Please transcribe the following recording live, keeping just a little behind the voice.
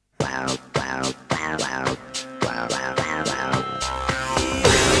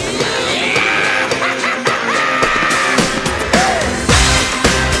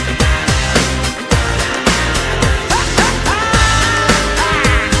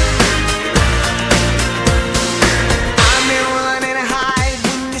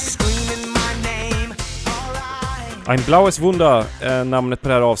Ein blaues Wunder är namnet på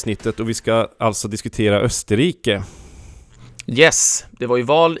det här avsnittet och vi ska alltså diskutera Österrike. Yes, det var ju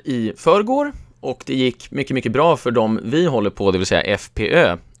val i förrgår och det gick mycket, mycket bra för dem vi håller på, det vill säga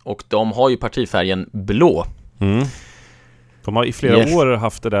FPÖ. Och de har ju partifärgen blå. Mm. De har i flera år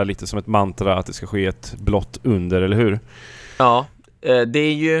haft det där lite som ett mantra att det ska ske ett blått under, eller hur? Ja, det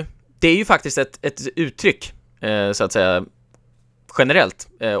är ju faktiskt ett uttryck, så att säga, generellt.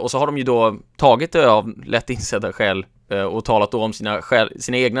 Och så har de ju då tagit det av lätt insedda skäl och talat då om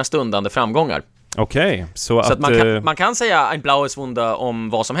sina egna stundande framgångar. Okej, så att man kan säga ein blaues Wunder om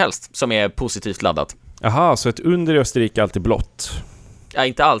vad som helst som är positivt laddat. Aha, så ett under i Österrike är alltid blått. Ja,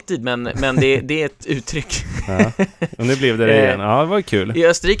 inte alltid, men det är ett uttryck. Ja, och nu blev det igen. Ja, det var kul. I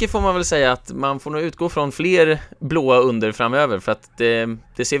Österrike får man väl säga att man får nog utgå från fler blåa under framöver, för att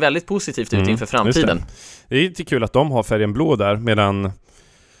det ser väldigt positivt ut inför framtiden. Det är lite kul att de har färgen blå där, medan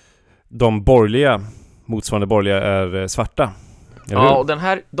de borgerliga, motsvarande borgerliga, är svarta. Ja, och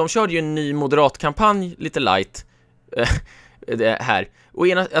de körde ju en ny moderatkampanj lite light här. Och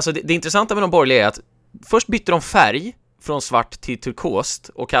det intressanta med de borgerliga är att först bytte de färg från svart till turkost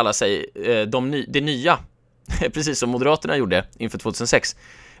och kallar sig det nya, precis som Moderaterna gjorde inför 2006.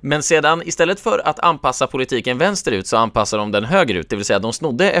 Men sedan, istället för att anpassa politiken vänsterut, så anpassar de den högerut, det vill säga de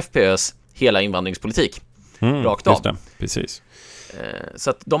snodde FPÖs hela invandringspolitik rakt av. Just det, precis. Så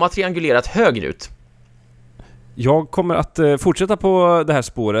att de har triangulerat högerut. Jag kommer att fortsätta på det här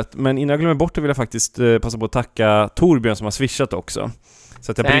spåret, men innan jag glömmer bort det vill jag faktiskt passa på att tacka Torbjörn som har swishat också.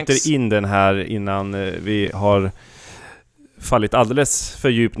 Så att jag bryter in den här innan vi har fallit alldeles för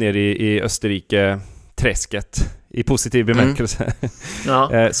djupt ner i Österrike-träsket i positiv bemärkelse.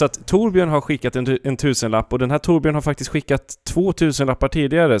 Ja. Så att Torbjörn har skickat en 1000-lapp, och den här Torbjörn har faktiskt skickat 2000-lappar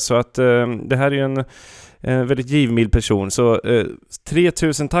tidigare, så att det här är en väldigt givmild person. Så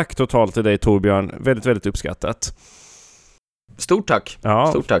 3000 tack totalt till dig, Torbjörn. Väldigt, väldigt uppskattat. Stort tack. Ja,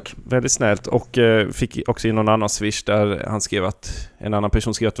 stort tack. Väldigt snällt. Och fick också in någon annan swish där han skrev att en annan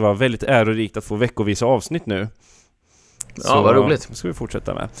person skrev att det var väldigt ärorikt att få veckovisa avsnitt nu. Ja, så vad roligt. Det ska vi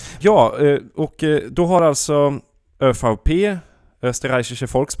fortsätta med. Ja, och då har alltså ÖVP, Österreichische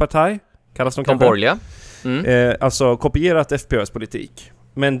Volkspartei, kallas de kanske? De borgerliga. Alltså kopierat FPÖs politik.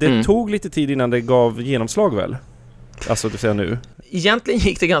 Men det tog lite tid innan det gav genomslag, väl? Alltså det säger nu. Egentligen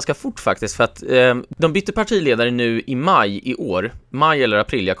gick det ganska fort faktiskt, för att de bytte partiledare nu i maj i år. Maj eller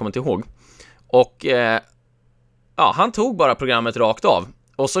april, jag kommer inte ihåg. Och han tog bara programmet rakt av.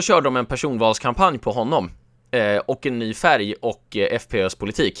 Och så körde de en personvalskampanj på honom. Och en ny färg och FPÖs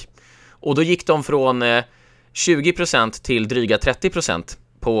politik. Och då gick de från 20% till dryga 30%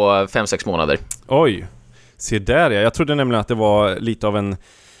 på 5-6 månader. Oj, se där ja. Jag trodde nämligen att det var lite av en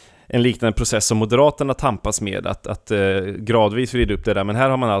liknande process som Moderaterna tampas med, att gradvis vrida upp det där. Men här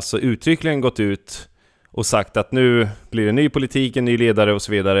har man alltså uttryckligen gått ut och sagt att nu blir det ny politik, en ny ledare och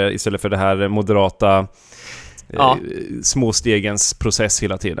så vidare, istället för det här moderata småstegens process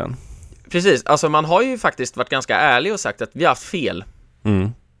hela tiden. Precis, alltså man har ju faktiskt varit ganska ärlig och sagt att vi har haft fel.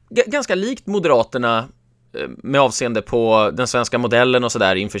 Ganska likt Moderaterna med avseende på den svenska modellen och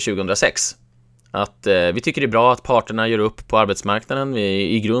sådär inför 2006. Att vi tycker det är bra att parterna gör upp på arbetsmarknaden.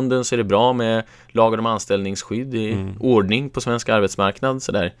 I grunden så är det bra med lagar om anställningsskydd i ordning på svensk arbetsmarknad.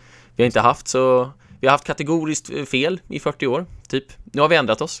 Sådär. Vi har haft kategoriskt fel i 40 år, typ. Nu har vi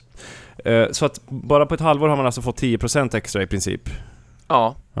ändrat oss. Så att bara på ett halvår har man alltså fått 10% extra i princip.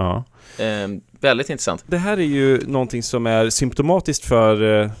 Ja. Väldigt intressant. Det här är ju någonting som är symptomatiskt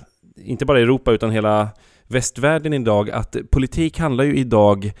för inte bara Europa utan hela västvärlden idag, att politik handlar ju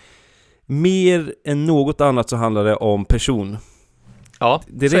idag mer än något annat, så handlar det om person. Ja,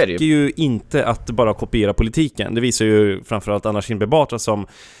 det räcker ju inte att bara kopiera politiken. Det visar ju framförallt Anna Kinberg Batra, som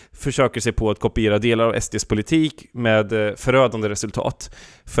försöker sig på att kopiera delar av SDs politik med förödande resultat,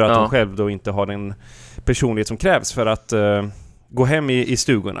 för att hon själv då inte har den personlighet som krävs för att gå hem i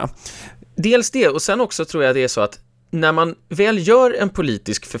stugorna. Dels det, och sen också tror jag det är så att när man väl gör en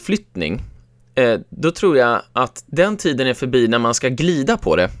politisk förflyttning, då tror jag att den tiden är förbi när man ska glida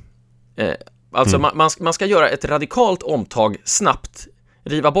på det. Alltså man ska göra ett radikalt omtag snabbt,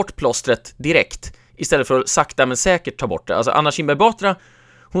 riva bort plåstret direkt, istället för att sakta men säkert ta bort det. Alltså Anna Kinberg Batra,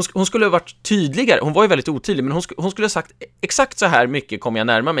 hon skulle ha varit tydligare. Hon var ju väldigt otydlig, men hon skulle ha sagt exakt så här mycket kommer jag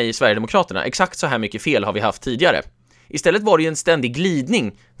närma mig i Sverigedemokraterna, exakt så här mycket fel har vi haft tidigare. Istället var det ju en ständig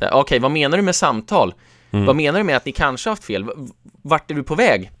glidning. Okej, vad menar du med samtal? Vad menar du med att ni kanske haft fel? Vart är du på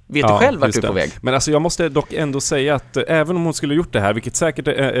väg? Vet du själv vart du är på väg? Men alltså jag måste dock ändå säga att även om hon skulle gjort det här, vilket säkert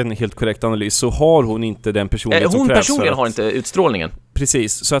är en helt korrekt analys, så har hon inte den personlighet som krävs. Hon personligen har inte utstrålningen.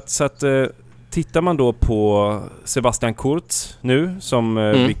 Precis, så att tittar man då på Sebastian Kurz nu som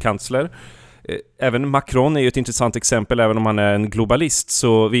blir kansler. Även Macron är ju ett intressant exempel, även om han är en globalist,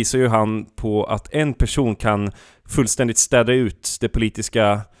 så visar ju han på att en person kan fullständigt städa ut det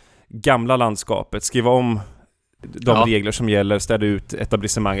politiska gamla landskapet, skriva om de regler som gäller, städa ut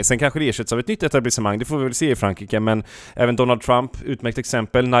etablissemanget. Sen kanske det ersätts av ett nytt etablissemang, det får vi väl se i Frankrike, men även Donald Trump, utmärkt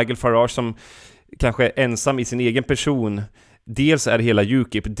exempel, Nigel Farage som kanske är ensam i sin egen person, dels är hela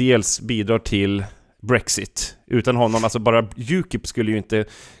UKIP, dels bidrar till Brexit. Utan honom, alltså bara UKIP skulle ju inte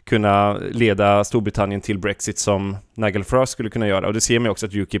kunna leda Storbritannien till Brexit som Nigel Farage skulle kunna göra. Och det ser man också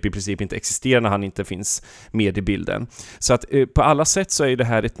att UKIP i princip inte existerar när han inte finns med i bilden. Så att på alla sätt så är det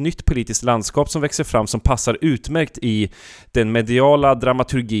här ett nytt politiskt landskap som växer fram, som passar utmärkt i den mediala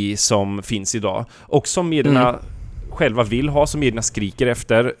dramaturgi som finns idag. Och som medierna själva vill ha, som medierna skriker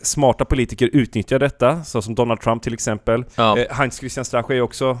efter. Smarta politiker utnyttjar detta, så som Donald Trump till exempel. Heinz Christian Strache är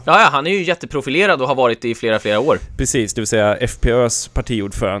också... Ja, han är ju jätteprofilerad och har varit i flera år. Precis, det vill säga FPÖs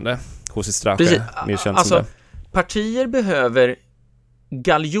partiordförande, H.C. Strache, mer känt alltså, som det. Partier behöver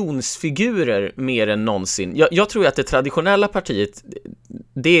galjonsfigurer mer än någonsin. Jag tror att det traditionella partiet,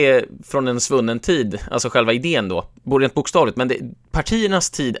 det är från en svunnen tid, alltså själva idén då, både rent bokstavligt, men partiernas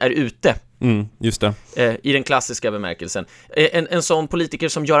tid är ute. Just det. I den klassiska bemärkelsen. En sån politiker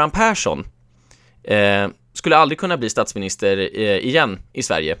som Göran Persson skulle aldrig kunna bli statsminister igen i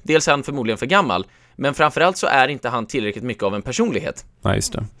Sverige. Dels är han förmodligen för gammal, men framförallt så är inte han tillräckligt mycket av en personlighet. Nej,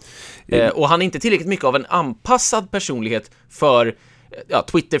 just det. Och han är inte tillräckligt mycket av en anpassad personlighet för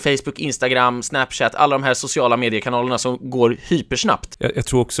Twitter, Facebook, Instagram, Snapchat, alla de här sociala mediekanalerna som går hypersnabbt. Jag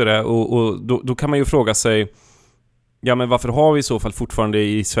tror också det, och då kan man ju fråga sig, ja men varför har vi i så fall fortfarande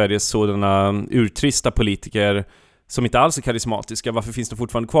i Sverige sådana urtrista politiker som inte alls är karismatiska? Varför finns de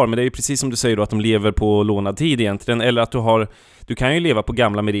fortfarande kvar? Men det är ju precis som du säger då, att de lever på lånad tid egentligen, eller att du kan ju leva på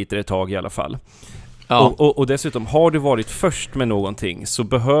gamla meriter ett tag i alla fall. Ja. Och dessutom, har du varit först med någonting så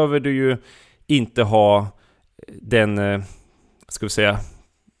behöver du ju inte ha den, ska vi säga,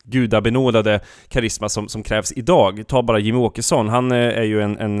 gudabenådade karisma som krävs idag. Ta bara Jimmie Åkesson, han är ju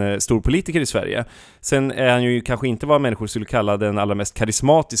en stor politiker i Sverige. Sen är han ju kanske inte vad människor skulle kalla den allra mest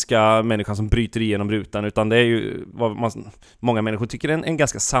karismatiska människan som bryter igenom rutan, utan det är ju vad många människor tycker är en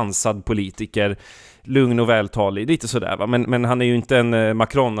ganska sansad politiker, lugn och vältalig, lite sådär va? Men han är ju inte en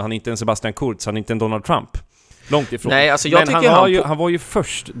Macron, han är inte en Sebastian Kurz, han är inte en Donald Trump. Långt ifrån. Nej, alltså han var ju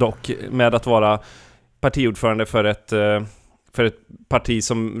först dock med att vara partiordförande för ett parti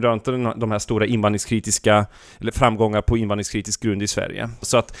som rönte de här stora invandringskritiska, eller framgångar på invandringskritisk grund i Sverige.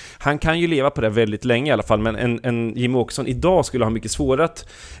 Så att han kan ju leva på det väldigt länge i alla fall, men en Jimmie Åkesson idag skulle ha mycket svårare att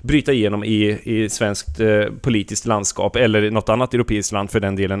bryta igenom i svenskt politiskt landskap, eller något annat europeiskt land för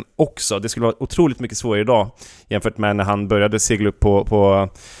den delen också. Det skulle vara otroligt mycket svårare idag jämfört med när han började segla upp på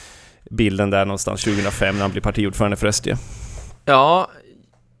bilden där någonstans 2005 när han blev partiordförande för SD. Ja,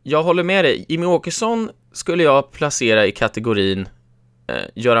 jag håller med dig. Jimmie Åkesson skulle jag placera i kategorin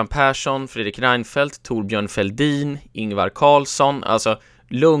Göran Persson, Fredrik Reinfeldt, Torbjörn Fälldin, Ingvar Carlsson, alltså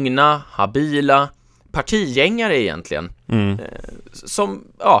lugna, habila partigängare egentligen. Som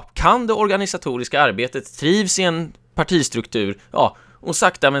kan det organisatoriska arbetet, trivs i en partistruktur, och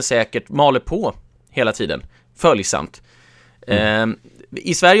sakta men säkert maler på hela tiden, följsamt.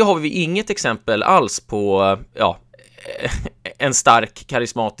 I Sverige har vi inget exempel alls på en stark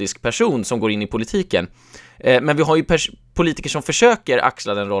karismatisk person som går in i politiken. Men vi har ju politiker som försöker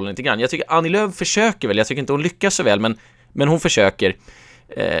axla den rollen lite grann. Jag tycker Annie Lööf försöker väl, jag tycker inte hon lyckas så väl, men hon försöker.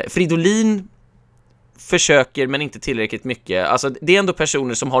 Fridolin försöker, men inte tillräckligt mycket. Alltså det är ändå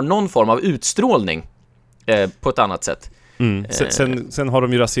personer som har någon form av utstrålning på ett annat sätt. Sen har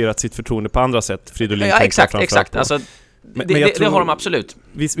de ju raserat sitt förtroende på andra sätt. Fridolin, exakt. Alltså, det har de absolut.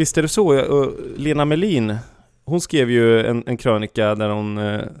 Visst är det så. Lena Melin, hon skrev ju en krönika där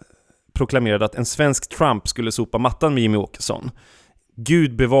hon proklamerade att en svensk Trump skulle sopa mattan med Jimmie Åkesson.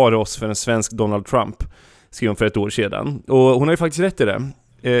 Gud bevare oss för en svensk Donald Trump, skrev hon för ett år sedan. Och hon har ju faktiskt rätt i det.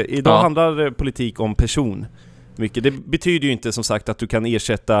 Idag handlar politik om person mycket. Det betyder ju inte som sagt att du kan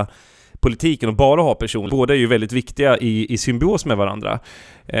ersätta politiken och bara ha person. Båda är ju väldigt viktiga i symbios med varandra.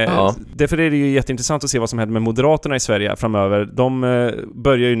 Därför är det ju jätteintressant att se vad som händer med Moderaterna i Sverige framöver. De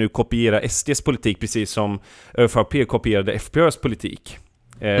börjar ju nu kopiera SDs politik precis som ÖVP kopierade FPÖs politik.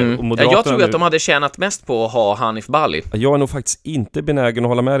 Jag tror att de hade tjänat mest på att ha Hanif Bali. Jag är nog faktiskt inte benägen att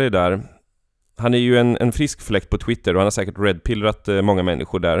hålla med dig där. Han är ju en frisk fläkt på Twitter och han har säkert redpillrat många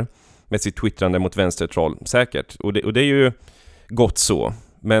människor där med sitt twittrande mot vänstertroll, säkert. Och det är ju gott så.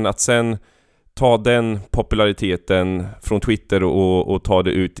 Men att sen ta den populariteten från Twitter och ta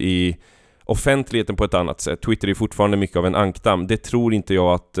det ut i offentligheten på ett annat sätt. Twitter är fortfarande mycket av en ankdamm. Det tror inte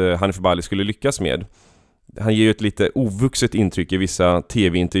jag att Hanif Bali skulle lyckas med. Han ger ju ett lite ovuxet intryck i vissa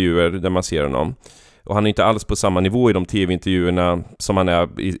tv-intervjuer där man ser honom. Och han är inte alls på samma nivå i de tv-intervjuerna som han är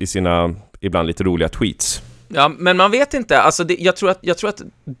i sina ibland lite roliga tweets. Ja, men man vet inte. Alltså jag tror att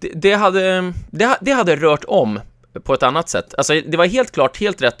det hade rört om på ett annat sätt. Alltså det var helt klart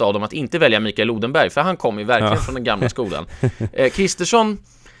helt rätt av dem att inte välja Mikael Odenberg, för han kom ju verkligen från den gamla skolan. Kristersson,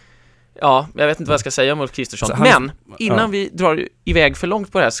 ja, jag vet inte vad jag ska säga om Ulf Kristersson. Men innan vi drar iväg för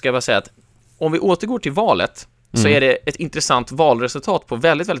långt på det här ska jag bara säga att om vi återgår till valet så är det ett intressant valresultat på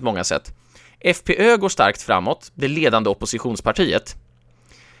väldigt, väldigt många sätt. FPÖ går starkt framåt, det ledande oppositionspartiet.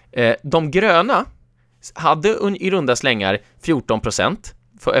 De gröna hade i runda slängar 14%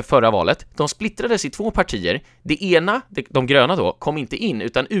 förra valet. De splittrades i 2 partier. Det ena, de gröna då, kom inte in,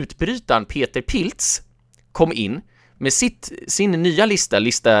 utan utbrytaren Peter Pilz kom in med sin nya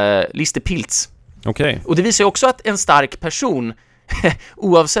liste Pilz. Okay. Och det visar ju också att en stark person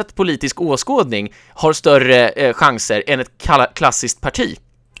oavsett politisk åskådning har större chanser än ett klassiskt parti.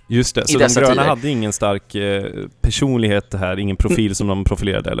 Just det, så de gröna hade ingen stark personlighet här, ingen profil som de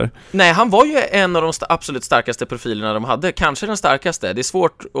profilerade, eller? Nej, han var ju en av de absolut starkaste profilerna de hade, kanske den starkaste. Det är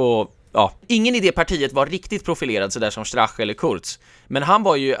svårt att... Ja, ingen i det partiet var riktigt profilerad sådär som Strache eller Kurz, men han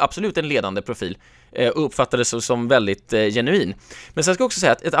var ju absolut en ledande profil och uppfattades som väldigt genuin. Men sen ska jag också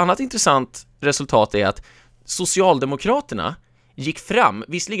säga att ett annat intressant resultat är att Socialdemokraterna gick fram,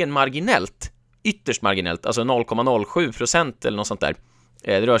 visserligen marginellt, ytterst marginellt, alltså 0,07% eller något sånt där.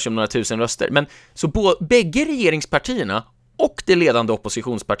 Det rör sig om några tusen röster. Men så bägge regeringspartierna och det ledande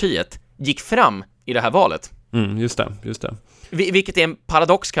oppositionspartiet gick fram i det här valet. Just det. Vilket är en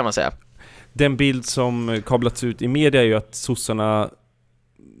paradox, kan man säga. Den bild som kablats ut i media är ju att sossarna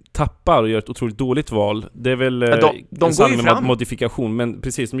tappar och gör ett otroligt dåligt val. Det är väl de går ju fram. Modifikation, men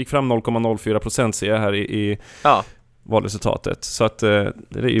precis, de gick fram 0,04% ser jag här i valresultatet. Så att det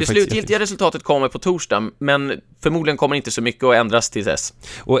är ju det slutgiltiga resultatet kommer på torsdag, men förmodligen kommer inte så mycket att ändras till dess.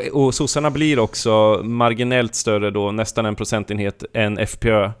 Och sossarna blir också marginellt större då, nästan 1 procentenhet än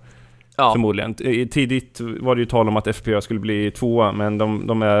FPÖ. Ja. Förmodligen. Tidigt var det ju tal om att FPÖ skulle bli 2, men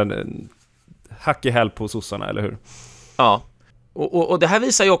de är hack i häl på sossarna, eller hur? Ja. Och det här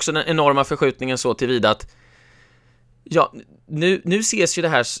visar ju också den enorma förskjutningen så tillvida att nu ses ju det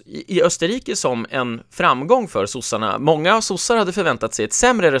här i Österrike som en framgång för sossarna. Många sossar hade förväntat sig ett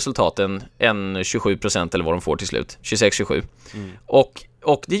sämre resultat än 27% eller vad de får till slut, 26-27.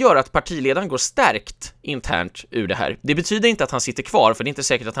 Och det gör att partiledaren går stärkt internt ur det här. Det betyder inte att han sitter kvar, för det är inte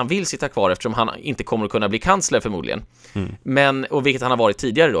säkert att han vill sitta kvar eftersom han inte kommer att kunna bli kansler förmodligen. Och vilket han har varit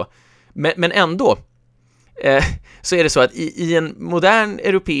tidigare då. Men ändå så är det så att i en modern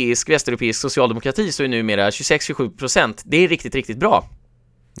västeuropeisk socialdemokrati så är numera 26-27%, det är riktigt, riktigt bra.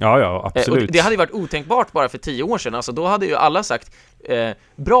 Ja, absolut. Och det hade ju varit otänkbart bara för 10 år sedan. Alltså då hade ju alla sagt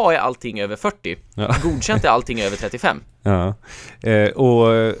bra är allting över 40, godkänt är allting över 35. Ja. Och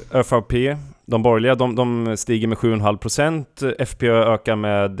ÖVP, de borgerliga, de stiger med 7,5%, FPÖ ökar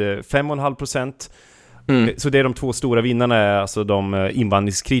med 5,5%. Så det är de 2 stora vinnarna, alltså de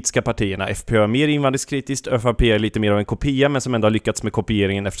invandringskritiska partierna. FPÖ är mer invandringskritiskt, ÖVP är lite mer av en kopia, men som ändå har lyckats med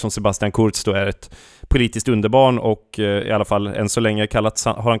kopieringen eftersom Sebastian Kurz då är ett politiskt underbarn och i alla fall än så länge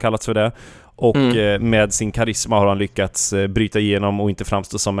har han kallats för det. Och med sin karisma har han lyckats bryta igenom och inte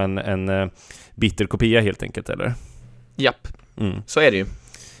framstå som en bitter kopia helt enkelt, eller? Japp, så är det ju.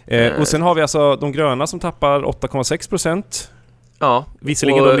 Och sen har vi alltså de gröna som tappar 8,6%. Ja.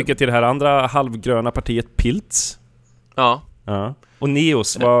 Visserligen då mycket till det här andra halvgröna partiet Pilz. Ja. Och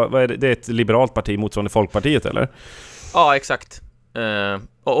Neos, vad är det? Det är ett liberalt parti motsvarande Folkpartiet, eller? Ja, exakt.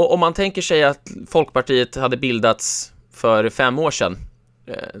 Och om man tänker sig att Folkpartiet hade bildats för 5 år sedan,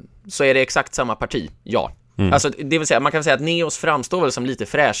 så är det exakt samma parti, ja. Alltså, det vill säga, man kan säga att Neos framstår väl som lite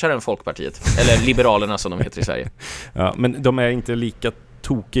fräschare än Folkpartiet. Eller Liberalerna som de heter i Sverige. Ja, men de är inte lika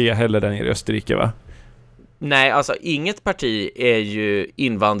tokiga heller där nere i Österrike, va? Nej, alltså inget parti är ju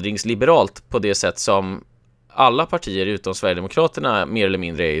invandringsliberalt på det sätt som alla partier utom Sverigedemokraterna mer eller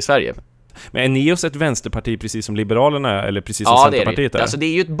mindre är i Sverige. Men är Neos ett vänsterparti precis som Liberalerna eller precis som Centerpartiet? Det är. Alltså det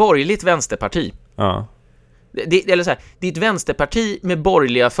är ju ett borgerligt vänsterparti. Ja. Eller så här, det är ett vänsterparti med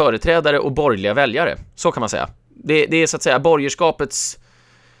borgerliga företrädare och borgerliga väljare. Så kan man säga. Det är så att säga borgerskapets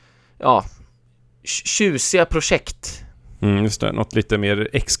tjusiga projekt. Just det, något lite mer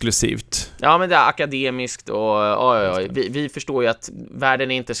exklusivt. Ja, men det är akademiskt och vi förstår ju att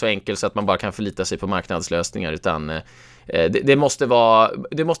världen är inte så enkel så att man bara kan förlita sig på marknadslösningar, utan det måste vara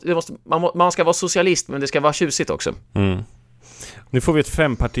man ska vara socialist, men det ska vara tjusigt också. Nu får vi ett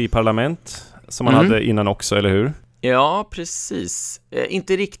 5-parti-parlament som man hade innan också, eller hur? Ja, precis.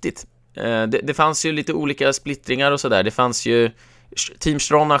 Inte riktigt. Det fanns ju lite olika splittringar och sådär. Det fanns ju Team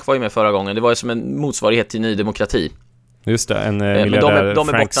Stronach var ju med förra gången. Det var ju som en motsvarighet till Ny demokrati. Just det, en miljardär, de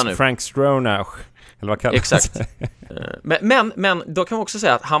är borta nu. Frank Stronach, eller vad kallas det? Exakt. Men då kan man också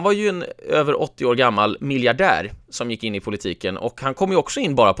säga att han var ju en över 80 år gammal miljardär som gick in i politiken, och han kom ju också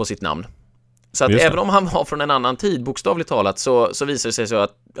in bara på sitt namn. Så att även om han var från en annan tid, bokstavligt talat, så visar det sig så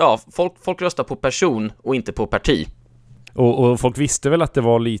att folk röstar på person och inte på parti. Och folk visste väl att det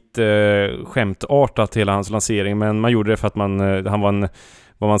var lite skämtartat hela hans lansering, men man gjorde det för att han var en,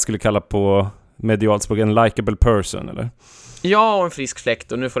 vad man skulle kalla på medialt språk, en likable person, eller? Ja, och en frisk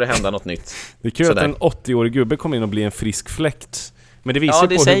fläkt, och nu får det hända något nytt. Det är kul att en 80-årig gubbe kommer in och blir en frisk fläkt. Men det visar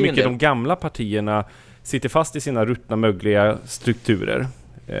på hur mycket de gamla partierna sitter fast i sina ruttna, mögliga strukturer.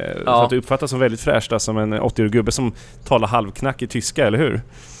 Så att det uppfattas som väldigt fräscht, som en 80-årig gubbe som talar halvknack i tyska, eller hur?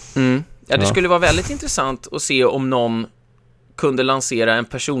 Ja, det skulle vara väldigt intressant att se om någon kunde lansera en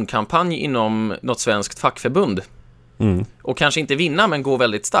personkampanj inom något svenskt fackförbund. Och kanske inte vinna, men gå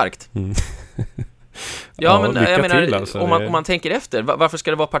väldigt starkt. Ja, men jag menar, till, alltså. Om man tänker efter, varför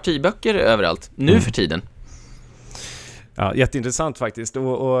ska det vara partiböcker överallt nu för tiden? Ja, jätteintressant faktiskt.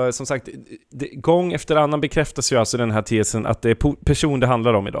 Och som sagt, gång efter annan bekräftas ju alltså den här tesen att det är person det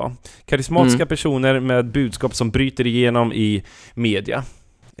handlar om idag. Karismatiska personer med budskap som bryter igenom i media.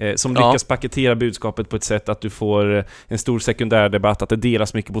 Som lyckas paketera budskapet på ett sätt att du får en stor sekundärdebatt, att det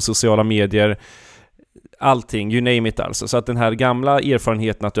delas mycket på sociala medier. Allting, you name it alltså. Så att den här gamla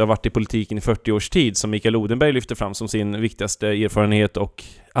erfarenheten att du har varit i politiken i 40 års tid, som Mikael Odenberg lyfter fram som sin viktigaste erfarenhet och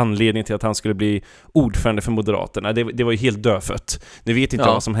anledning till att han skulle bli ordförande för Moderaterna, det var ju helt dödfött. Nu vet inte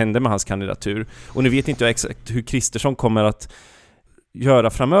jag vad som hände med hans kandidatur. Och nu vet inte jag exakt hur Kristersson kommer att göra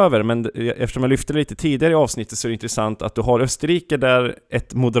framöver, men eftersom jag lyfte lite tidigare i avsnittet så är det intressant att du har Österrike där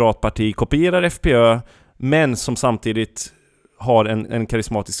ett moderat parti kopierar FPÖ, men som samtidigt har en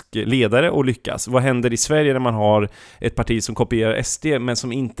karismatisk ledare och lyckas. Vad händer i Sverige när man har ett parti som kopierar SD men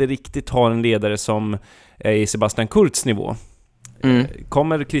som inte riktigt har en ledare som är i Sebastian Kurz nivå?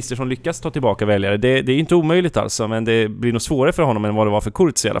 Kommer Kristersson lyckas ta tillbaka väljare? Det är inte omöjligt alltså, men det blir nog svårare för honom än vad det var för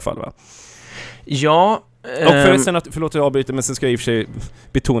Kurz i alla fall, va? Ja. Och förlåt jag avbryter, men sen ska jag i och för sig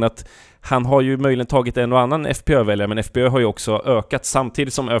betona att han har ju möjligen tagit en och annan FPÖ-väljare, men FPÖ har ju också ökat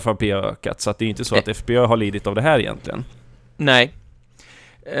samtidigt som ÖVP har ökat, så att det är inte så att FPÖ har lidit av det här egentligen. Nej.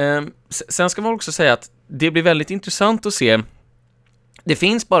 Sen ska man också säga att det blir väldigt intressant att se. Det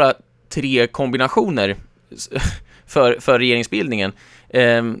finns bara 3 kombinationer för regeringsbildningen.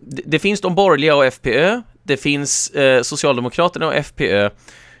 Det finns de borgerliga och FPÖ. Det finns Socialdemokraterna och FPÖ.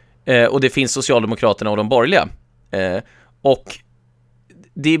 Och det finns Socialdemokraterna och de borgerliga. Och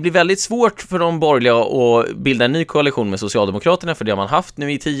det blir väldigt svårt för de borgerliga att bilda en ny koalition med Socialdemokraterna, för det har man haft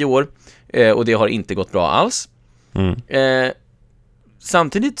nu i 10 år. Och det har inte gått bra alls.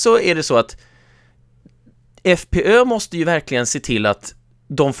 Samtidigt så är det så att FPÖ måste ju verkligen se till att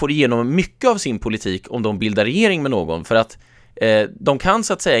de får igenom mycket av sin politik om de bildar regering med någon, för att de kan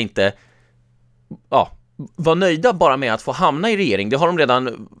så att säga inte vara nöjda bara med att få hamna i regering. Det har de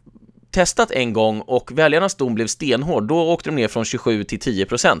redan testat en gång, och väljarnas dom blev stenhård. Då åkte de ner från 27 till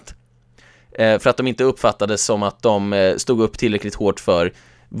 10%. För att de inte uppfattades som att de stod upp tillräckligt hårt för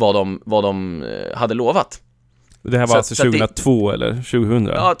vad de hade lovat. Det här var alltså 2002 eller 2000?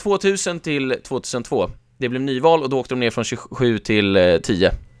 Ja, 2000 till 2002. Det blev nyval och då åkte de ner från 27 till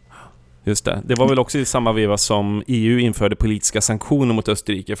 10. Just det. Det var väl också i samma veva som EU införde politiska sanktioner mot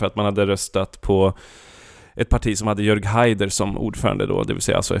Österrike för att man hade röstat på ett parti som hade Jörg Haider som ordförande då, det vill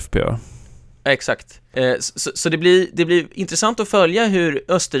säga alltså FPÖ. Exakt. Så det blir intressant att följa hur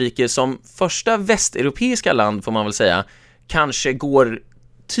Österrike som första västeuropeiska land, får man väl säga, kanske går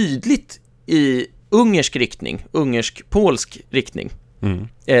tydligt i ungersk-polsk riktning.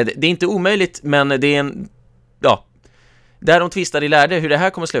 Det är inte omöjligt, men det är en... Ja, där de tvistade i lärde hur det här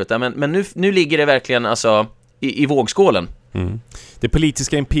kommer sluta. Men nu ligger det verkligen alltså i vågskålen. Det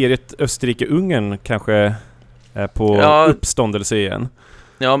politiska imperiet Österrike-Ungern kanske är på uppståndelse igen.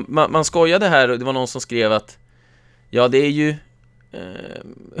 Ja, man skojade här, och det var någon som skrev att det är ju...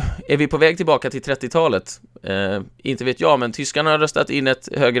 är vi på väg tillbaka till 30-talet? Inte vet jag, men tyskarna har röstat in ett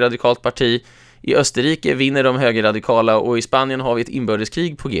högerradikalt parti. I Österrike vinner de högerradikala, och i Spanien har vi ett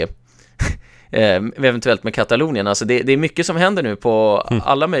inbördeskrig på G. Eventuellt med Katalonien. Alltså det är mycket som händer nu på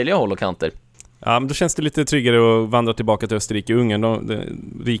alla möjliga håll och kanter. Ja, men då känns det lite tryggare att vandra tillbaka till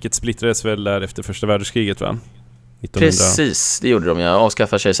Österrike-Ungern. Riket splittrades väl där efter första världskriget, va? 1900. Precis, det gjorde de, ja.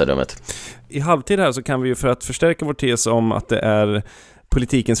 Avskaffa kejsardömet. I halvtid här så kan vi ju, för att förstärka vår tes om att det är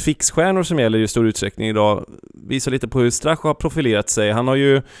politikens fixstjärnor som gäller i stor utsträckning idag, visa lite på hur Strache har profilerat sig. Han har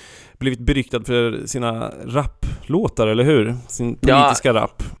ju blivit beryktad för sina rapplåtar, eller hur? Sin politiska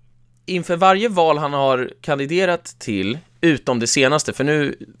rap. Inför varje val han har kandiderat till, utom det senaste, för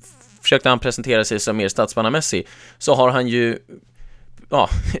nu försökte han presentera sig som mer statsmannamässig, så har han ju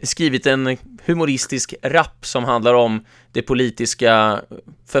skrivit en humoristisk rap som handlar om det politiska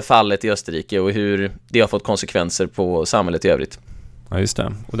förfallet i Österrike och hur det har fått konsekvenser på samhället i övrigt. Ja, just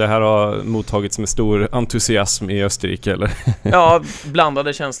det. Och det här har mottagits med stor entusiasm i Österrike, eller? Ja,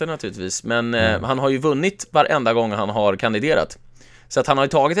 blandade känslor naturligtvis. Men han har ju vunnit varenda gång han har kandiderat. Så att han har ju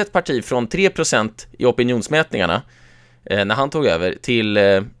tagit ett parti från 3% i opinionsmätningarna när han tog över till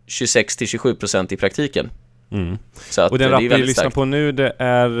 26-27% i praktiken. Mm. Så att och den rap vi lyssnar på nu, det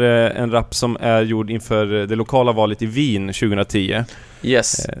är en rap som är gjord inför det lokala valet i Wien 2010.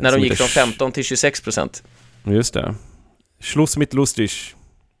 Yes, när de gick från 15 till 26%. Just det. Schluss mit lustig.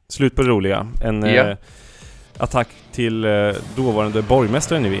 Slut på det roliga. En attack till dåvarande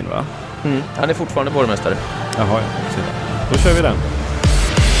borgmästaren i Wien, va? Han är fortfarande borgmästare. Jaha, då kör vi den.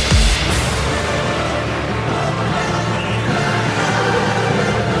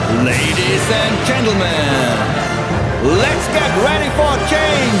 Ladies and gentlemen, let's get ready for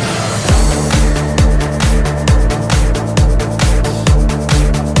change!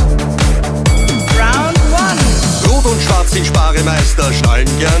 Round one! Rot und Schwarz sind Sparemeister, schnallen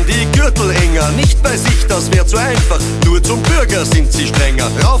gern die Gürtel enger. Nicht bei sich, das wär zu einfach, nur zum Bürger sind sie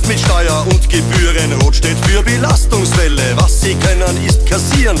strenger. Rauf mit Steuer und Gebühren, Rot steht für Belastungswelle. Was sie können ist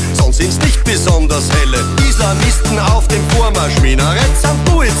kassieren, sonst sind's nicht besonders helle. Islamisten auf dem Vormarsch, Minarett am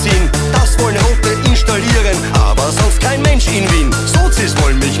Muezzin. Das wollen Rote installieren, aber sonst kein Mensch in Wien. Sozis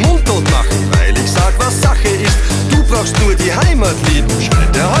wollen mich mundtot machen, weil ich sag, was Sache ist. Du brauchst nur die Heimat lieben,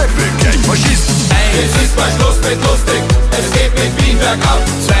 schreit der Häufel gleich Faschist. Es ist mal Schluss mit lustig, es geht mit Wien bergab.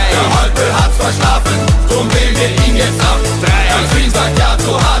 2, der Häupl hat's verschlafen, drum wählen wir ihn jetzt ab. 3, ganz Wien sagt ja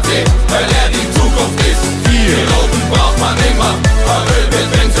zu HT, weil er die Zukunft ist. 4, die Roten braucht man immer, Häupl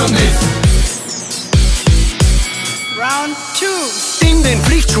wird Pensionist. Round 2. In den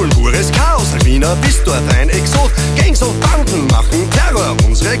Pflichtschulen pures Chaos, als Wiener bist dort ein Exot. Gangs und Banden machen Terror,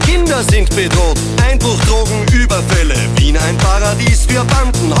 unsere Kinder sind bedroht. Einbruch, Drogen, Überfälle, Wien ein Paradies für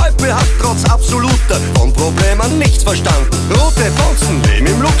Banden. Häupl hat trotz absoluter von Problemen nichts verstanden. Rote Bonzen leben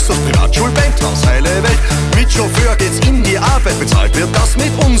im Luxus, Privatschul, Penthouse, heile Welt. Mit Chauffeur geht's in die Arbeit, bezahlt wird das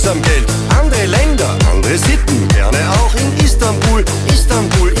mit unserem Geld. Andere Länder, andere Sitten, gerne auch in Istanbul.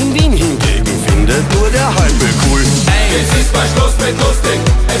 Istanbul in Wien hingegen findet nur der Häupl cool. Es ist mal Schluss mit lustig,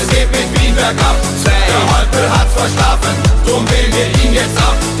 es geht mit Wien bergab. 2, der Häupl hat's verschlafen, drum wählen wir ihn jetzt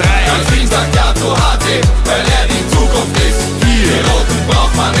ab. 3, ganz Wien sagt ja zu HT, weil er die Zukunft ist. 4, die Roten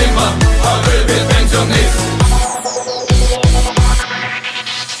braucht man immer, Häupl wird Pensionist.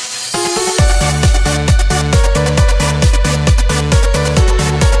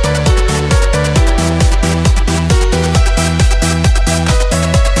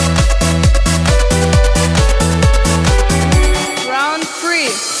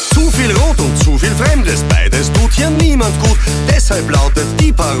 Fremdes, beides tut hier niemand gut. Deshalb lautet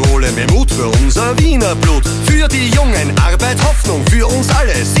die Parole mehr Mut für unser Wiener Blut. Für die Jungen Arbeit, Hoffnung, für uns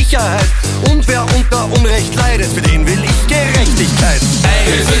alle Sicherheit. Und wer unter Unrecht leidet, für den will ich Gerechtigkeit.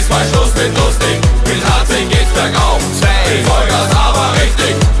 Es ist mal Schluss mit lustig, mit HC geht's bergauf. 2, die Vollgas aber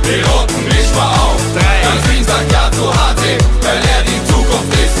richtig, die Roten mischen wir auf. 3, ganz Wien sagt ja zu HC, weil er die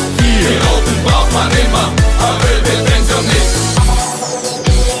Zukunft ist. 4, die Roten braucht man immer, Häupl wird Pensionist.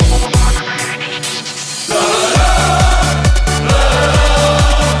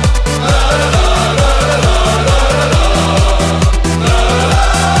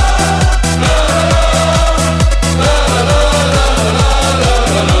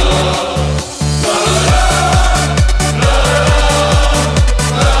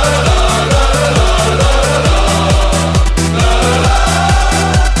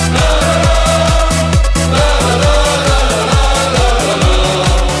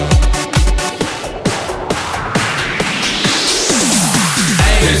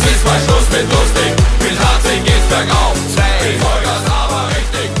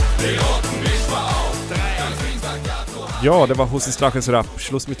 Ja, det var Hossi Straches rap,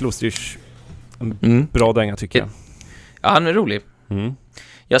 Schluss mit lustig. En bra dänga tycker jag. Ja, han är rolig.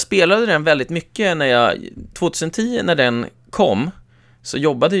 Jag spelade den väldigt mycket när 2010 när den kom, så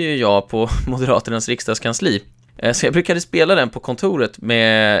jobbade ju jag på Moderaternas riksdagskansli. Så jag brukade spela den på kontoret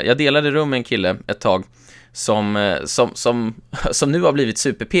jag delade rum med en kille ett tag som nu har blivit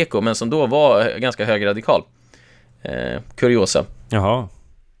super-PK, men som då var ganska högradikal. Kuriosa. Jaha.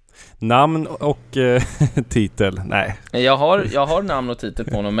 Namn och titel? Nej. Jag har namn och titel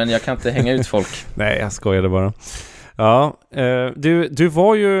på honom, men jag kan inte hänga ut folk. Nej, jag skojade bara. Ja, du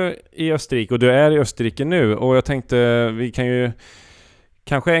var ju i Österrike och du är i Österrike nu, och jag tänkte vi kan ju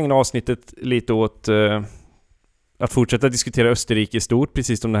kanske ägna avsnittet lite åt att fortsätta diskutera Österrike i stort,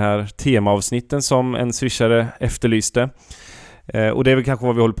 precis som de här temaavsnitten som en swishare efterlyste. Och det är väl kanske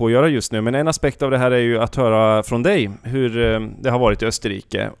vad vi håller på att göra just nu. Men en aspekt av det här är ju att höra från dig hur det har varit i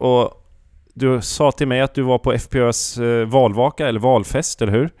Österrike. Och du sa till mig att du var på FPÖs valvaka eller valfest,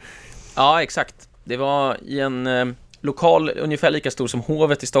 eller hur? Ja, exakt. Det var i en lokal ungefär lika stor som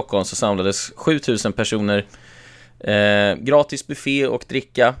Hovet i Stockholm, så samlades 7000 personer. Gratis buffé och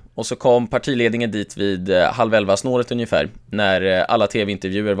dricka. Och så kom partiledningen dit vid 10:30 ungefär, när alla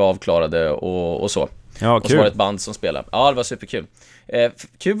tv-intervjuer var avklarade och så. Ja, och så var det ett band som spelade. Ja, det var superkul.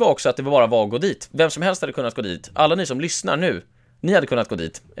 Kul var också att det bara var att gå dit. Vem som helst hade kunnat gå dit. Alla ni som lyssnar nu, ni hade kunnat gå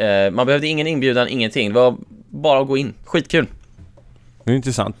dit. Man behövde ingen inbjudan, ingenting. Det var bara att gå in. Skitkul. Det är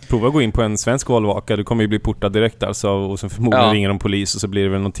intressant. Prova att gå in på en svensk valvaka. Du kommer ju bli portad direkt alltså, och sen förmodligen ringer de polis, och så blir det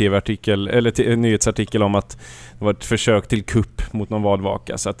väl någon tv-artikel eller en nyhetsartikel om att det var ett försök till kupp mot någon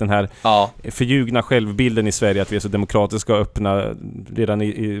valvaka. Så att den här förljugna självbilden i Sverige att vi är så demokratiska och öppna redan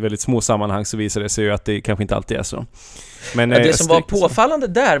i väldigt små sammanhang, så visar det sig ju att det kanske inte alltid är så. Men det som var påfallande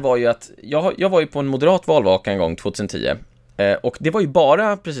där var ju att jag var ju på en moderat valvaka en gång 2010. Och det var ju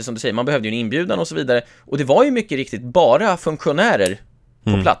bara, precis som du säger, man behövde ju en inbjudan och så vidare. Och det var ju mycket riktigt bara funktionärer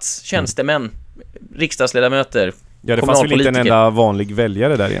på plats. Tjänstemän, riksdagsledamöter, ja, det fanns väl inte en enda vanlig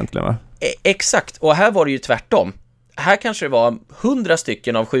väljare där egentligen, va? Exakt, och här var det ju tvärtom. Här kanske det var 100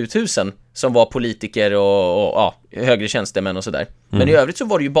 stycken av 7000 som var politiker och högre tjänstemän och sådär. Men i övrigt så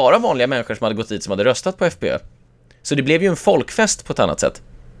var det ju bara vanliga människor som hade gått dit, som hade röstat på FPÖ. Så det blev ju en folkfest på ett annat sätt.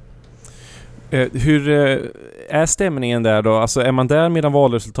 Hur är stämningen där då? Alltså är man där medan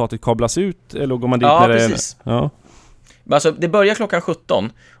valresultatet kablas ut, eller går man dit när precis. Ja, alltså det börjar klockan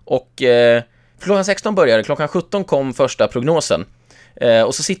 17 och klockan 16 började, klockan 17 kom första prognosen.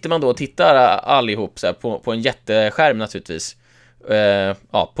 Och så sitter man då och tittar allihop så här, på en jätteskärm naturligtvis.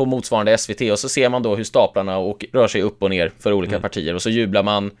 På motsvarande SVT, och så ser man då hur staplarna rör sig upp och ner för olika partier, och så jublar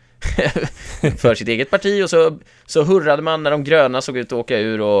man för sitt eget parti, och så hurrade man när de gröna såg ut att åka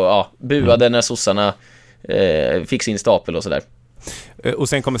ur, och buade när sossarna fick sin stapel och sådär. Och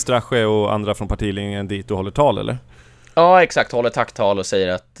sen kommer Strache och andra från partiledningen dit och håller tal, eller? Ja, exakt, håller tacktal och säger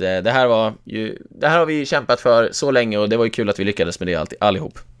att det här har vi kämpat för så länge, och det var ju kul att vi lyckades med det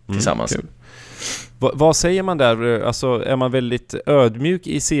allihop tillsammans. Kul. Vad säger man där? Alltså, är man väldigt ödmjuk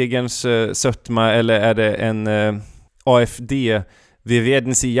i segerns sötma, eller är det en AFD wir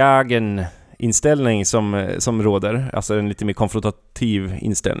werden sie jagen inställning som råder? Alltså en lite mer konfrontativ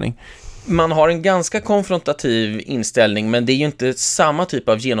inställning. Man har en ganska konfrontativ inställning, men det är ju inte samma typ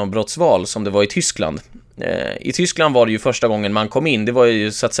av genombrottsval som det var i Tyskland. I Tyskland var det ju första gången man kom in, det var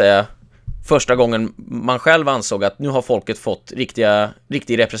ju så att säga första gången man själv ansåg att nu har folket fått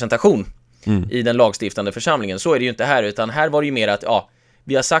riktig representation i den lagstiftande församlingen. Så är det ju inte här, utan här var det ju mer att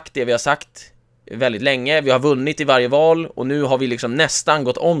vi har sagt det vi har sagt väldigt länge, vi har vunnit i varje val, och nu har vi liksom nästan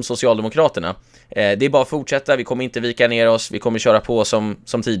gått om Socialdemokraterna. Det är bara att fortsätta, vi kommer inte vika ner oss, vi kommer köra på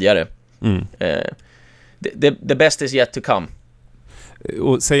som tidigare. The best is yet to come.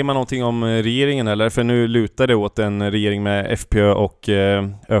 Och säger man någonting om regeringen, eller? För nu lutar det åt en regering med FPÖ och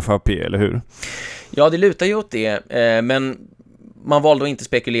ÖVP, eller hur? Ja, det lutar ju åt det, men man valde att inte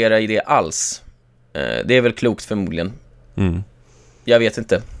spekulera i det alls. Det är väl klokt förmodligen. Jag vet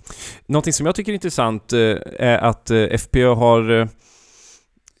inte. Någonting som jag tycker är intressant är att FPÖ har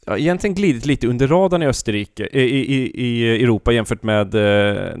egentligen glidit lite under radarn i Österrike, i Europa jämfört med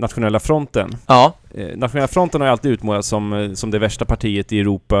Nationella fronten. Ja. Nationella fronten har ju alltid utmålats som det värsta partiet i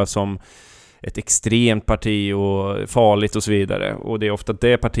Europa, som ett extremt parti och farligt och så vidare. Och det är ofta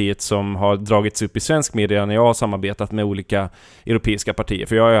det partiet som har dragits upp i svensk media när jag har samarbetat med olika europeiska partier.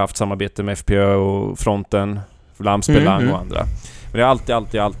 För jag har ju haft samarbete med FPÖ och fronten, Lamsbelang och andra. Men det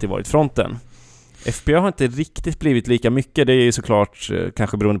har alltid varit fronten. FPÖ har inte riktigt blivit lika mycket. Det är ju såklart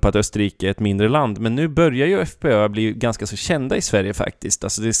kanske beroende på att Österrike är ett mindre land. Men nu börjar ju FPÖ bli ganska så kända i Sverige faktiskt.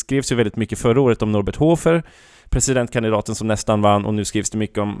 Alltså det skrevs ju väldigt mycket förra året om Norbert Hofer, presidentkandidaten som nästan vann. Och nu skrivs det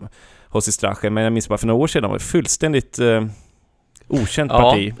mycket om Hossi Strache. Men jag minns bara för några år sedan var det fullständigt okänt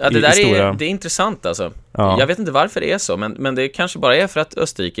parti. Ja, det där det är intressant alltså. Ja. Jag vet inte varför det är så. Men det kanske bara är för att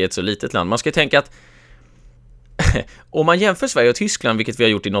Österrike är ett så litet land. Man ska ju tänka att om man jämför Sverige och Tyskland, vilket vi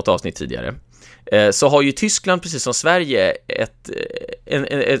har gjort i något avsnitt tidigare, så har ju Tyskland, precis som Sverige,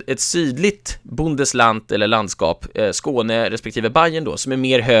 ett sydligt bundesland eller landskap, Skåne respektive Bayern då, som är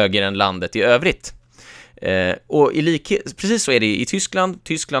mer höger än landet i övrigt. Och precis så är det i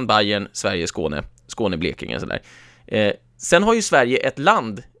Tyskland, Bayern, Sverige, Skåne, Blekinge och sådär. Sen har ju Sverige ett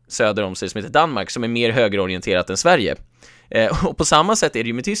land söder om sig som heter Danmark, som är mer högerorienterat än Sverige. Och på samma sätt är det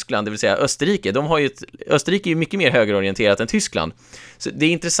ju med Tyskland, det vill säga Österrike. Österrike är ju mycket mer högerorienterat än Tyskland. Så det är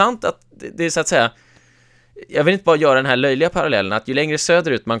intressant att det är så att säga, jag vill inte bara göra den här löjliga parallellen att ju längre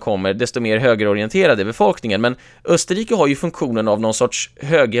söderut man kommer, desto mer högerorienterad är befolkningen. Men Österrike har ju funktionen av någon sorts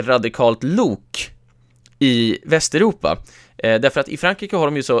högerradikalt lok i Västeuropa. Därför att i Frankrike har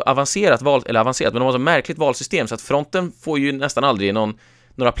de ju så avancerat, men de har så märkligt valsystem så att fronten får ju nästan aldrig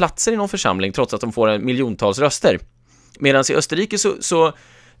några platser i någon församling trots att de får miljontals röster. Medan i Österrike så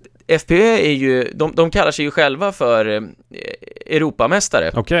FPÖ är ju, de kallar sig ju själva för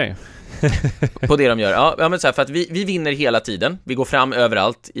Europamästare. Okej. På det de gör. Ja, men så här, för att vi vinner hela tiden. Vi går fram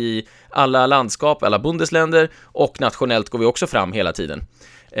överallt i alla landskap, alla bundesländer, och nationellt går vi också fram hela tiden.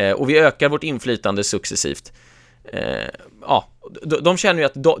 Och vi ökar vårt inflytande successivt. De känner ju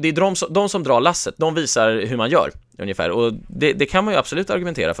att det är de som drar lasset. De visar hur man gör ungefär. Och det kan man ju absolut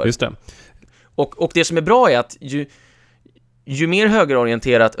argumentera för. Just det. Och det som är bra är att ju mer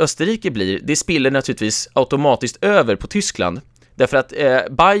högerorienterat Österrike blir, det spiller naturligtvis automatiskt över på Tyskland. Därför att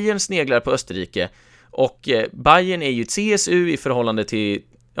Bayern sneglar på Österrike, och Bayern är ju ett CSU i förhållande till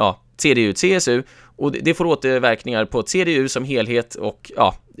CDU, CSU, och det får återverkningar på ett CDU som helhet, och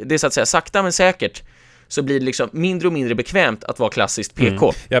det är så att säga sakta men säkert så blir det liksom mindre och mindre bekvämt att vara klassiskt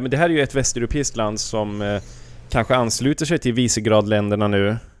PK. Ja, men det här är ju ett västeuropeiskt land som kanske ansluter sig till Visegrad-länderna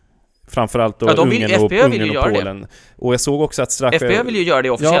nu. Framförallt då Ungern och Polen. Och jag såg också att strax... FPÖ vill ju göra det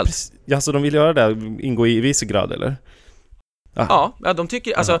officiellt. Ja, så de vill göra det, ingå i Visegrad, eller? Ja, de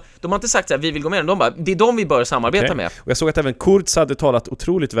tycker, alltså, de har inte sagt så här, vi vill gå med, de bara, det är de vi bör samarbeta med. Och jag såg att även Kurz hade talat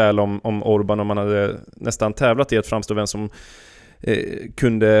otroligt väl om Orbán, och man hade nästan tävlat i att framstå vem som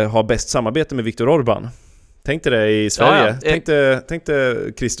kunde ha bäst samarbete med Viktor Orbán. Tänkte det i Sverige. Tänkte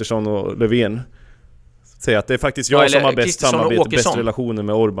Kristersson och Löfven säga att det är faktiskt jag som har bäst samarbete och bäst relationer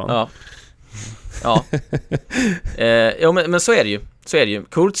med Orbán. Men så är det ju.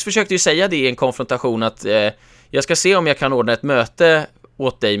 Kurz försökte ju säga det i en konfrontation att jag ska se om jag kan ordna ett möte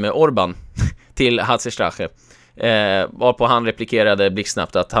åt dig med Orbán till Hatzistrache. Varpå han replikerade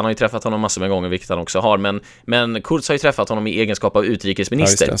blixtsnabbt att han har ju träffat honom massor med gånger, vilket han också har, men Kurz har ju träffat honom i egenskap av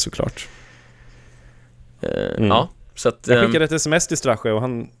utrikesminister. Ja, just det, såklart. Så att, jag skickade ett sms till Strache och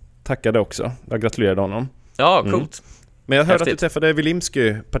han tackade också. Jag gratulerade honom. Ja, coolt. Men jag hörde att du träffade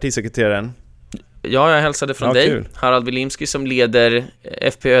Wilimski, partisekreteraren. Ja, jag hälsade från dig. Kul. Harald Wilimski, som leder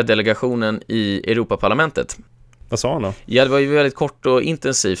FPÖ-delegationen i Europaparlamentet. Vad sa han då? Ja, det var ju väldigt kort och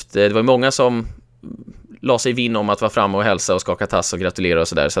intensivt. Det var många som la sig vinn om att vara framme och hälsa och skaka tass och gratulera och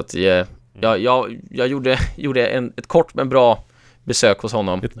sådär. Så att jag gjorde ett kort men bra besök hos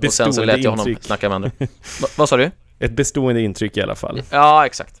honom. Och sen så lät jag honom snacka med andra. Vad sa du? Ett bestående intryck i alla fall. Ja,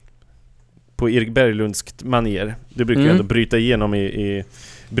 exakt. På Erik Berglundskt manier. Du brukar ju ändå bryta igenom i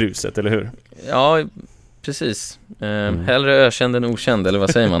bruset, eller hur? Ja, precis. Hellre ökänd än okänd, eller vad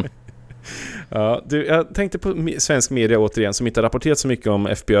säger man? Ja, jag tänkte på svensk media återigen, som inte har rapporterat så mycket om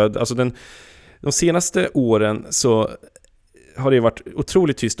FPÖ. Alltså de senaste åren så har det varit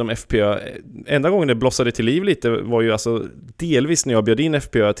otroligt tyst om FPÖ. Enda gången det blossade till liv lite var ju alltså delvis när jag bjöd in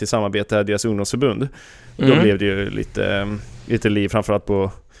FPÖ till samarbete här, deras ungdomsförbund. Då blev det ju lite liv, framförallt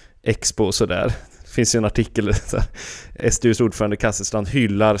på Expo och sådär. Det finns ju en artikel där SDUs ordförande Kasselstrand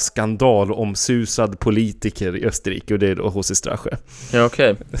hyllar skandalomsusad politiker i Österrike, och det är då H.C. Strache. Ja,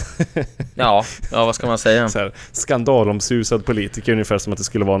 okej. Ja, vad ska man säga? Så här, skandalomsusad politiker, ungefär som att det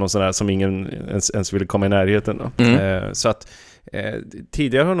skulle vara någon sån där som ingen ens ville komma i närheten då. Så att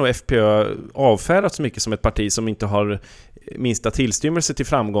tidigare har nog FPÖ avfärdats så mycket som ett parti som inte har minsta tillstymmelse till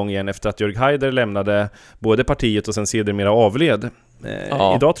framgång igen efter att Jörg Haider lämnade både partiet och sen sedermera avled.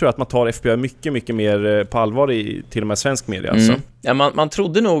 Idag tror jag att man tar FPÖ mycket, mycket mer på allvar i till och med svensk media. Alltså. Ja, man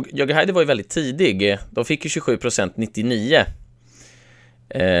trodde nog, Jörg Haider var ju väldigt tidig. De fick ju 27% 99.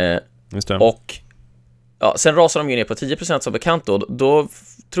 Just det. Och sen rasade de ju ner på 10% som bekant då. Då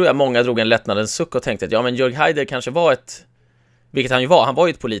tror jag många drog en lättnadens suck och tänkte att men Jörg Haider kanske var vilket han ju var. Han var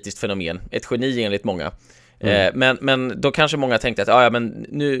ju ett politiskt fenomen, ett geni enligt många. Men då kanske många tänkte att men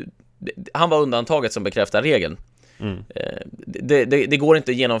nu, han var undantaget som bekräftar regeln. Det går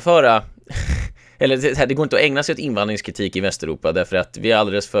inte att genomföra eller det går inte att ägna sig åt invandringskritik i Västeuropa, därför att vi är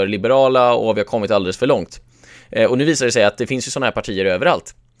alldeles för liberala och vi har kommit alldeles för långt. Och nu visar det sig att det finns ju sådana här partier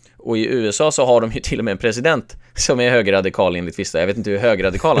överallt. Och i USA så har de ju till och med en president som är högerradikal enligt vissa. Jag vet inte hur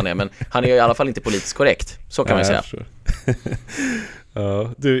högerradikal han är, men han är ju i alla fall inte politiskt korrekt. Så kan man säga.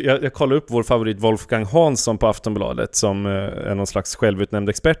 Ja, jag kollar upp vår favorit Wolfgang Hansson på Aftonbladet som är någon slags självutnämnd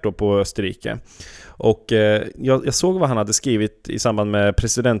expert då på Österrike. Och jag såg vad han hade skrivit i samband med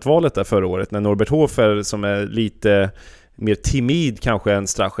presidentvalet där förra året när Norbert Hofer, som är lite mer timid kanske än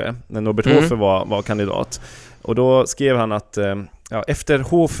Strache, när Norbert Hofer var kandidat. Och då skrev han att efter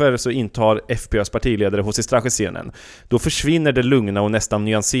Hofer så intar FPÖs partiledare H.C. Strache scenen. Då försvinner det lugna och nästan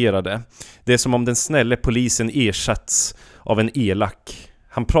nyanserade. Det är som om den snälla polisen ersatts av en elak.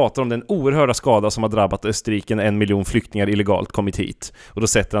 Han pratar om den oerhörda skada som har drabbat Österrike när 1 miljon flyktingar illegalt kommit hit. Och då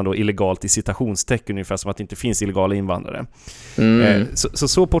sätter han då illegalt i citationstecken, ungefär som att det inte finns illegala invandrare.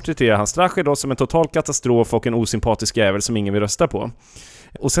 Så porträtterar han Strache då som en total katastrof och en osympatisk jävel som ingen vill rösta på.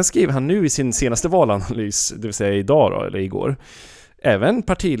 Och sen skriver han nu i sin senaste valanalys, det vill säga idag då, eller igår: även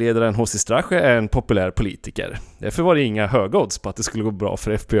partiledaren H.C. Strache är en populär politiker. Därför var det inga höga odds på att det skulle gå bra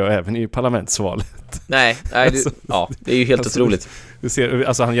för FPÖ även i parlamentsvalet. Nej, det är ju helt otroligt. Du ser,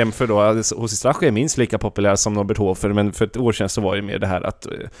 alltså han jämför då, H.C. Strache är minst lika populär som Norbert Hofer, men för ett år sedan så var det mer det här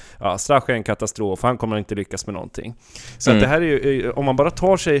att Strache är en katastrof, han kommer inte lyckas med någonting. Så att det här är ju, om man bara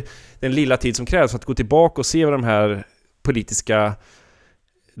tar sig den lilla tid som krävs för att gå tillbaka och se vad de här politiska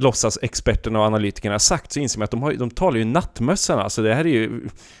låtsasexperterna och analytikerna har sagt, så inser man att de talar ju nattmössan. Alltså det här är ju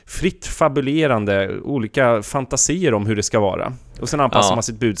fritt fabulerande, olika fantasier om hur det ska vara. Och sen anpassar man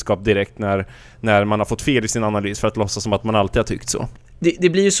sitt budskap direkt när man har fått fel i sin analys för att låtsas som att man alltid har tyckt så. Det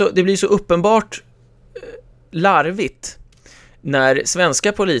blir så uppenbart larvigt när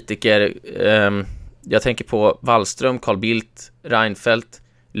svenska politiker, jag tänker på Wallström, Carl Bildt, Reinfeldt,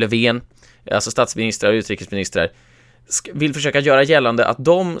 Löfven, alltså statsministrar och utrikesministrar, vill försöka göra gällande att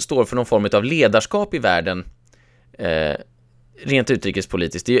de står för någon form av ledarskap i världen rent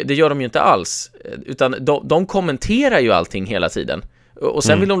utrikespolitiskt. Det gör de ju inte alls, utan de kommenterar ju allting hela tiden. Och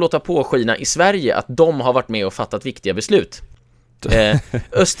sen vill de låta påskina i Sverige att de har varit med och fattat viktiga beslut.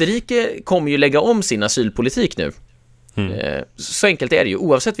 Österrike kommer ju lägga om sin asylpolitik nu. Så enkelt är det ju,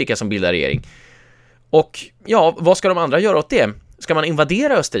 oavsett vilka som bildar regering. Och ja, vad ska de andra göra åt det? Ska man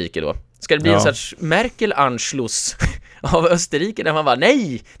invadera Österrike då? Ska det bli en sorts Merkel-Anschluss av Österrike där man bara,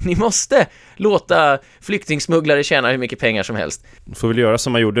 nej, ni måste låta flyktingsmugglare tjäna hur mycket pengar som helst. Får väl göra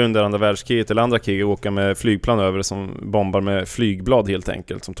som man gjorde under andra världskriget eller andra krig, och åka med flygplan över som bombar med flygblad helt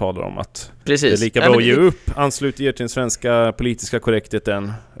enkelt, som talar om att det är lika bra att ge upp, anslut er till den svenska politiska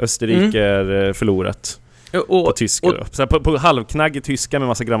korrektheten, Österrike är förlorat. På tyska då. På halvknaggig tyska med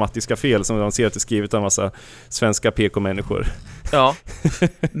massa grammatiska fel som de ser att det är skrivet av en massa svenska PK-människor. Ja,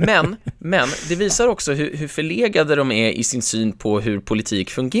 men det visar också hur förlegade de är i sin syn på hur politik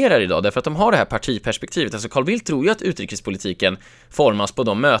fungerar idag. Därför att de har det här partiperspektivet. Alltså Carl Bildt tror ju att utrikespolitiken formas på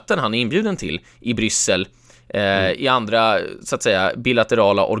de möten han är inbjuden till i Bryssel, i andra så att säga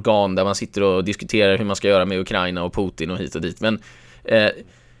bilaterala organ där man sitter och diskuterar hur man ska göra med Ukraina och Putin och hit och dit. Men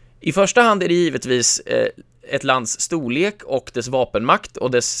i första hand är det givetvis ett lands storlek och dess vapenmakt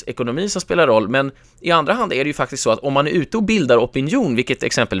och dess ekonomi som spelar roll, men i andra hand är det ju faktiskt så att om man är ute och bildar opinion, vilket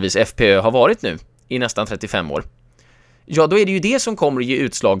exempelvis FPÖ har varit nu i nästan 35 år, ja då är det ju det som kommer att ge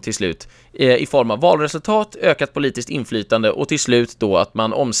utslag till slut i form av valresultat, ökat politiskt inflytande och till slut då att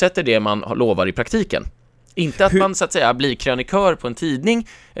man omsätter det man lovar i praktiken. Inte att man så att säga blir krönikör på en tidning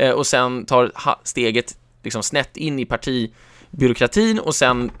och sen tar steget liksom snett in i byråkratin och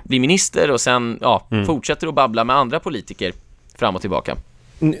sen blir minister och sen fortsätter att babbla med andra politiker fram och tillbaka.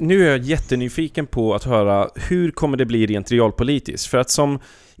 Nu är jag jättenyfiken på att höra hur kommer det bli rent realpolitiskt, för att som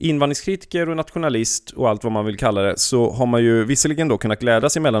invandringskritiker och nationalist och allt vad man vill kalla det, så har man ju visserligen då kunnat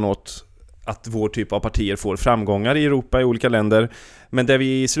glädjas emellanåt att vår typ av partier får framgångar i Europa, i olika länder, men det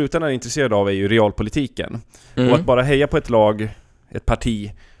vi i slutändan är intresserade av är ju realpolitiken. Och att bara heja på ett lag, ett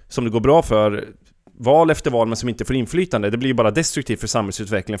parti som det går bra för val efter val men som inte får inflytande, det blir bara destruktivt för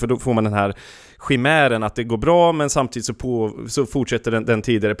samhällsutvecklingen, för då får man den här chimären att det går bra men samtidigt så fortsätter den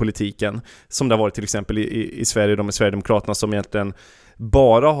tidigare politiken som det har varit till exempel i Sverige, de med Sverigedemokraterna, som egentligen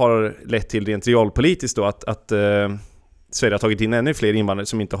bara har lett till rent realpolitiskt då att Sverige har tagit in ännu fler invandrare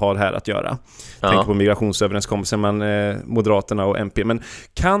som inte har här att göra. Tänk på migrationsöverenskommelsen med Moderaterna och MP. Men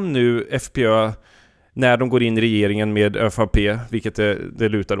kan nu FPÖ, när de går in i regeringen med ÖVP, vilket det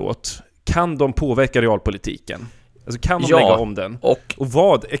lutar åt, kan de påverka realpolitiken? Alltså kan de lägga om den? Och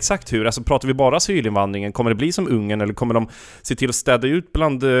vad, exakt hur? Alltså pratar vi bara asylinvandringen? Kommer det bli som Ungern, eller kommer de se till att städa ut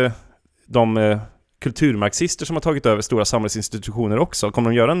bland de kulturmarxister som har tagit över stora samhällsinstitutioner också? Kommer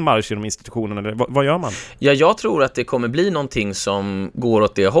de göra en marsch genom institutionerna, eller vad gör man? Ja, jag tror att det kommer bli någonting som går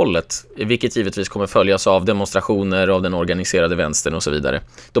åt det hållet, vilket givetvis kommer följas av demonstrationer av den organiserade vänstern och så vidare.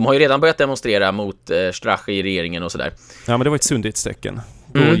 De har ju redan börjat demonstrera mot Strache i regeringen och sådär. Ja, men det var ett sundhetstecken.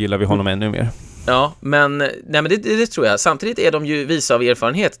 Då gillar vi honom ännu mer. Ja, men det tror jag. Samtidigt är de ju visa av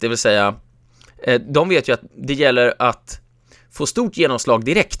erfarenhet, det vill säga de vet ju att det gäller att få stort genomslag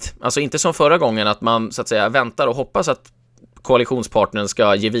direkt. Alltså inte som förra gången att man så att säga väntar och hoppas att koalitionspartnern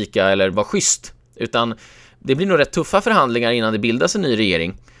ska ge vika eller vara schysst, utan det blir nog rätt tuffa förhandlingar innan det bildas en ny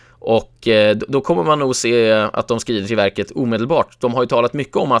regering. Och då kommer man nog se att de skrider till verket omedelbart. De har ju talat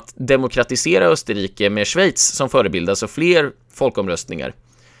mycket om att demokratisera Österrike med Schweiz som förebild, alltså fler folkomröstningar.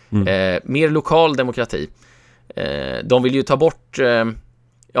 Mer lokal demokrati. De vill ju ta bort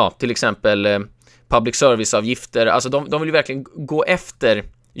till exempel public service-avgifter. Alltså de vill ju verkligen gå efter,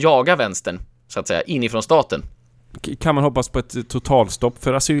 jaga vänstern så att säga, inifrån staten. Kan man hoppas på ett totalstopp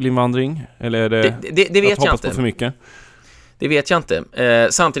för asylinvandring? Eller är det vet jag hoppas inte. På för mycket? Det vet jag inte.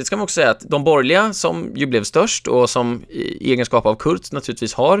 Samtidigt ska man också säga att de borgerliga, som ju blev störst och som i egenskap av Kurz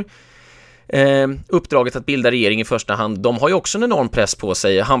naturligtvis har uppdraget att bilda regering i första hand, de har ju också en enorm press på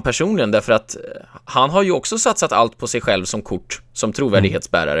sig, han personligen, därför att han har ju också satsat allt på sig själv som kort, som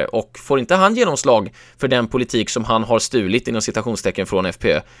trovärdighetsbärare, och får inte han genomslag för den politik som han har stulit inom citationstecken från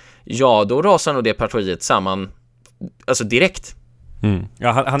FPÖ, ja då rasar nog det partiet samman, alltså direkt.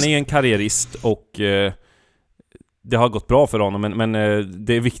 Ja, han är en karriärist och det har gått bra för honom, men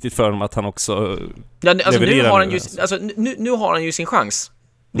det är viktigt för honom att han också nu har han ju sin chans.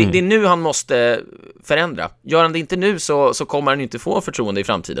 Det är nu han måste förändra. Gör han det inte nu så kommer han inte få förtroende i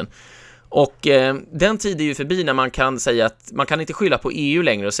framtiden. Och den tid är ju förbi när man kan säga att man kan inte skylla på EU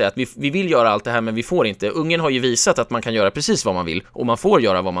längre och säga att vi vill göra allt det här men vi får inte. Ungern har ju visat att man kan göra precis vad man vill och man får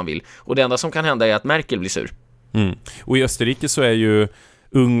göra vad man vill. Och det enda som kan hända är att Merkel blir sur. Och i Österrike så är ju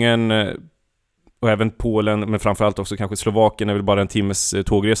Ungern och även Polen, men framförallt också kanske Slovakien är väl bara en timmes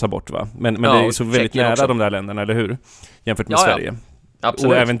tågresa bort, va? Men det är ju så väldigt nära också de där länderna, eller hur? Jämfört med Sverige. Ja.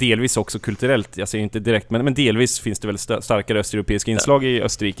 Absolut. Och även delvis också kulturellt, jag säger inte direkt, men delvis finns det väl starkare östeuropeiska inslag i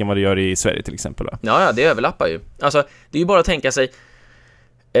Österrike än vad det gör i Sverige till exempel, va? Ja, det överlappar ju. Alltså, det är ju bara att tänka sig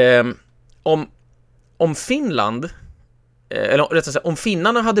om Finland eller rättare sagt, om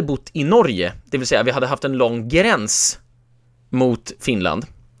finnarna hade bott i Norge, det vill säga vi hade haft en lång gräns mot Finland.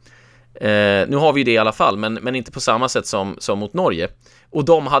 Nu har vi ju det i alla fall, men inte på samma sätt som mot Norge. Och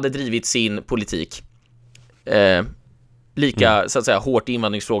de hade drivit sin politik lika så att säga hårt i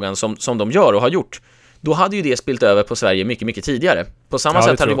invandringsfrågan som de gör och har gjort. Då hade ju det spilt över på Sverige mycket, mycket tidigare. På samma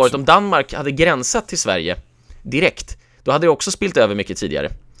sätt hade det varit om Danmark hade gränsat till Sverige direkt. Då hade det också spilt över mycket tidigare.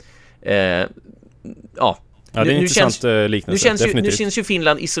 Ja, det är en intressant liknelse. Nu känns ju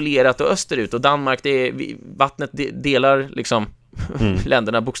Finland isolerat och österut, och Danmark, vattnet delar liksom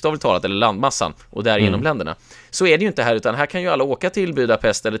länderna bokstavligt talat, eller landmassan, och därigenom länderna. Så är det ju inte här, utan här kan ju alla åka till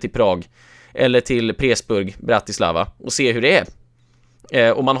Budapest eller till Prag eller till Presburg, Bratislava och se hur det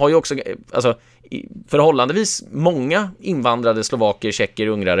är. Och man har ju också förhållandevis många invandrade slovaker, tjecker,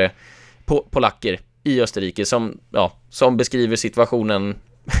 ungrare, polacker i Österrike som beskriver situationen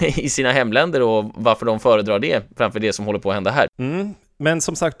i sina hemländer och varför de föredrar det framför det som håller på att hända här. Men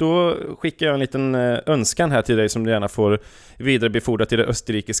som sagt, då skickar jag en liten önskan här till dig som du gärna får vidarebefordra till det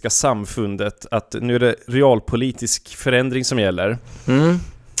österrikiska samfundet, att nu är det realpolitisk förändring som gäller.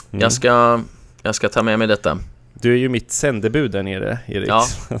 Jag ska ta med mig detta. Du är ju mitt sändebud där nere, Erik. Ja,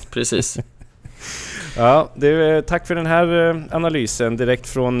 precis. Ja, tack för den här analysen direkt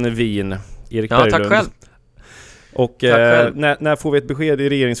från Wien, Erik Berglund. Tack själv. Och när får vi ett besked i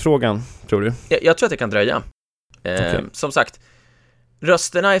regeringsfrågan, tror du? Jag tror att det kan dröja. Som sagt,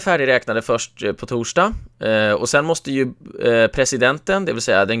 rösterna är färdigräknade först på torsdag, och sen måste ju presidenten, det vill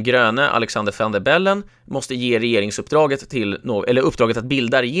säga den gröne Alexander van der Bellen, måste ge regeringsuppdraget eller uppdraget att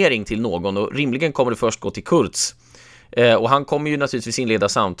bilda regering till någon, och rimligen kommer det först gå till Kurz. Och han kommer ju naturligtvis inleda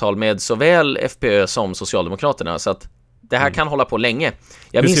samtal med såväl FPÖ som Socialdemokraterna, så att det här kan hålla på länge.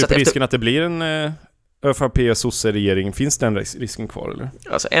 Jag minns att risken att det blir en ÖVP-sosse-regering, finns den risken kvar, eller?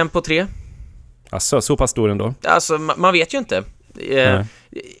 Alltså 1-3. Alltså, så pass stor ändå? Alltså, man vet ju inte.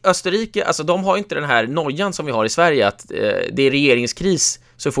 Österrike, alltså de har inte den här nojan som vi har i Sverige, att det är regeringskris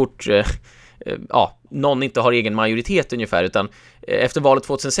så fort någon inte har egen majoritet ungefär, utan efter valet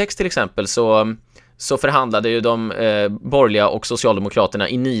 2006 till exempel så förhandlade ju de borgerliga och Socialdemokraterna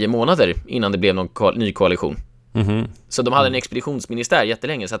i 9 månader innan det blev någon ny koalition. Så de hade en expeditionsministär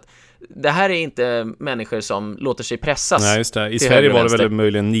jättelänge. Så att det här är inte människor som låter sig pressas. Nej, just det. I Sverige var det väl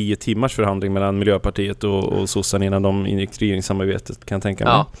möjligen 9 timmars förhandling mellan Miljöpartiet och sossarna innan de ingick regeringssamarbetet, kan jag tänka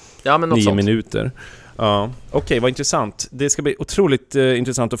mig. Ja, men något 9 sånt. minuter. Ja, okej, vad intressant. Det ska bli otroligt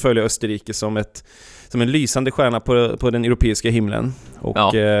intressant att följa Österrike som en lysande stjärna på den europeiska himlen.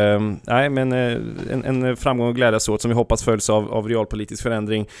 Och en framgång och glädjas åt som vi hoppas följs av realpolitisk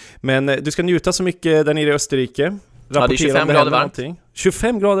förändring. Men du ska njuta så mycket där nere i Österrike. Ja, det är 25 grader varmt.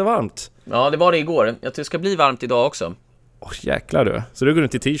 25 grader varmt? Ja, det var det igår. Jag tror det ska bli varmt idag också. Jäklar du. Så du går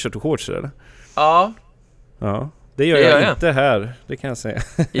runt i t-shirt och shorts, eller? Ja. Ja, det gör jag inte här. Det kan jag säga.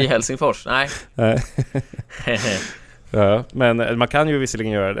 I Helsingfors? Nej. Ja, men man kan ju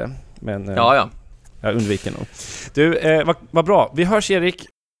visserligen göra det. Men ja. Jag undviker nog. Du, vad bra. Vi hörs, Erik.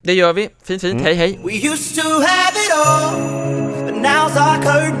 Det gör vi. Fint. Hej, hej. We used to have it all, but now's our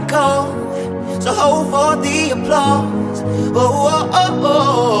curtain call. So hold for the applause.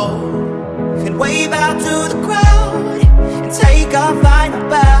 And wave out to the crowd and take our final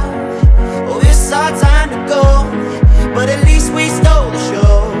bow. Oh, it's our time to go, but at least we stole the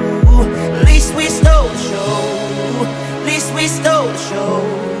show. At least we stole the show. At least we stole the show.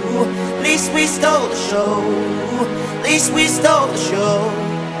 At least we stole the show. At least we stole the show.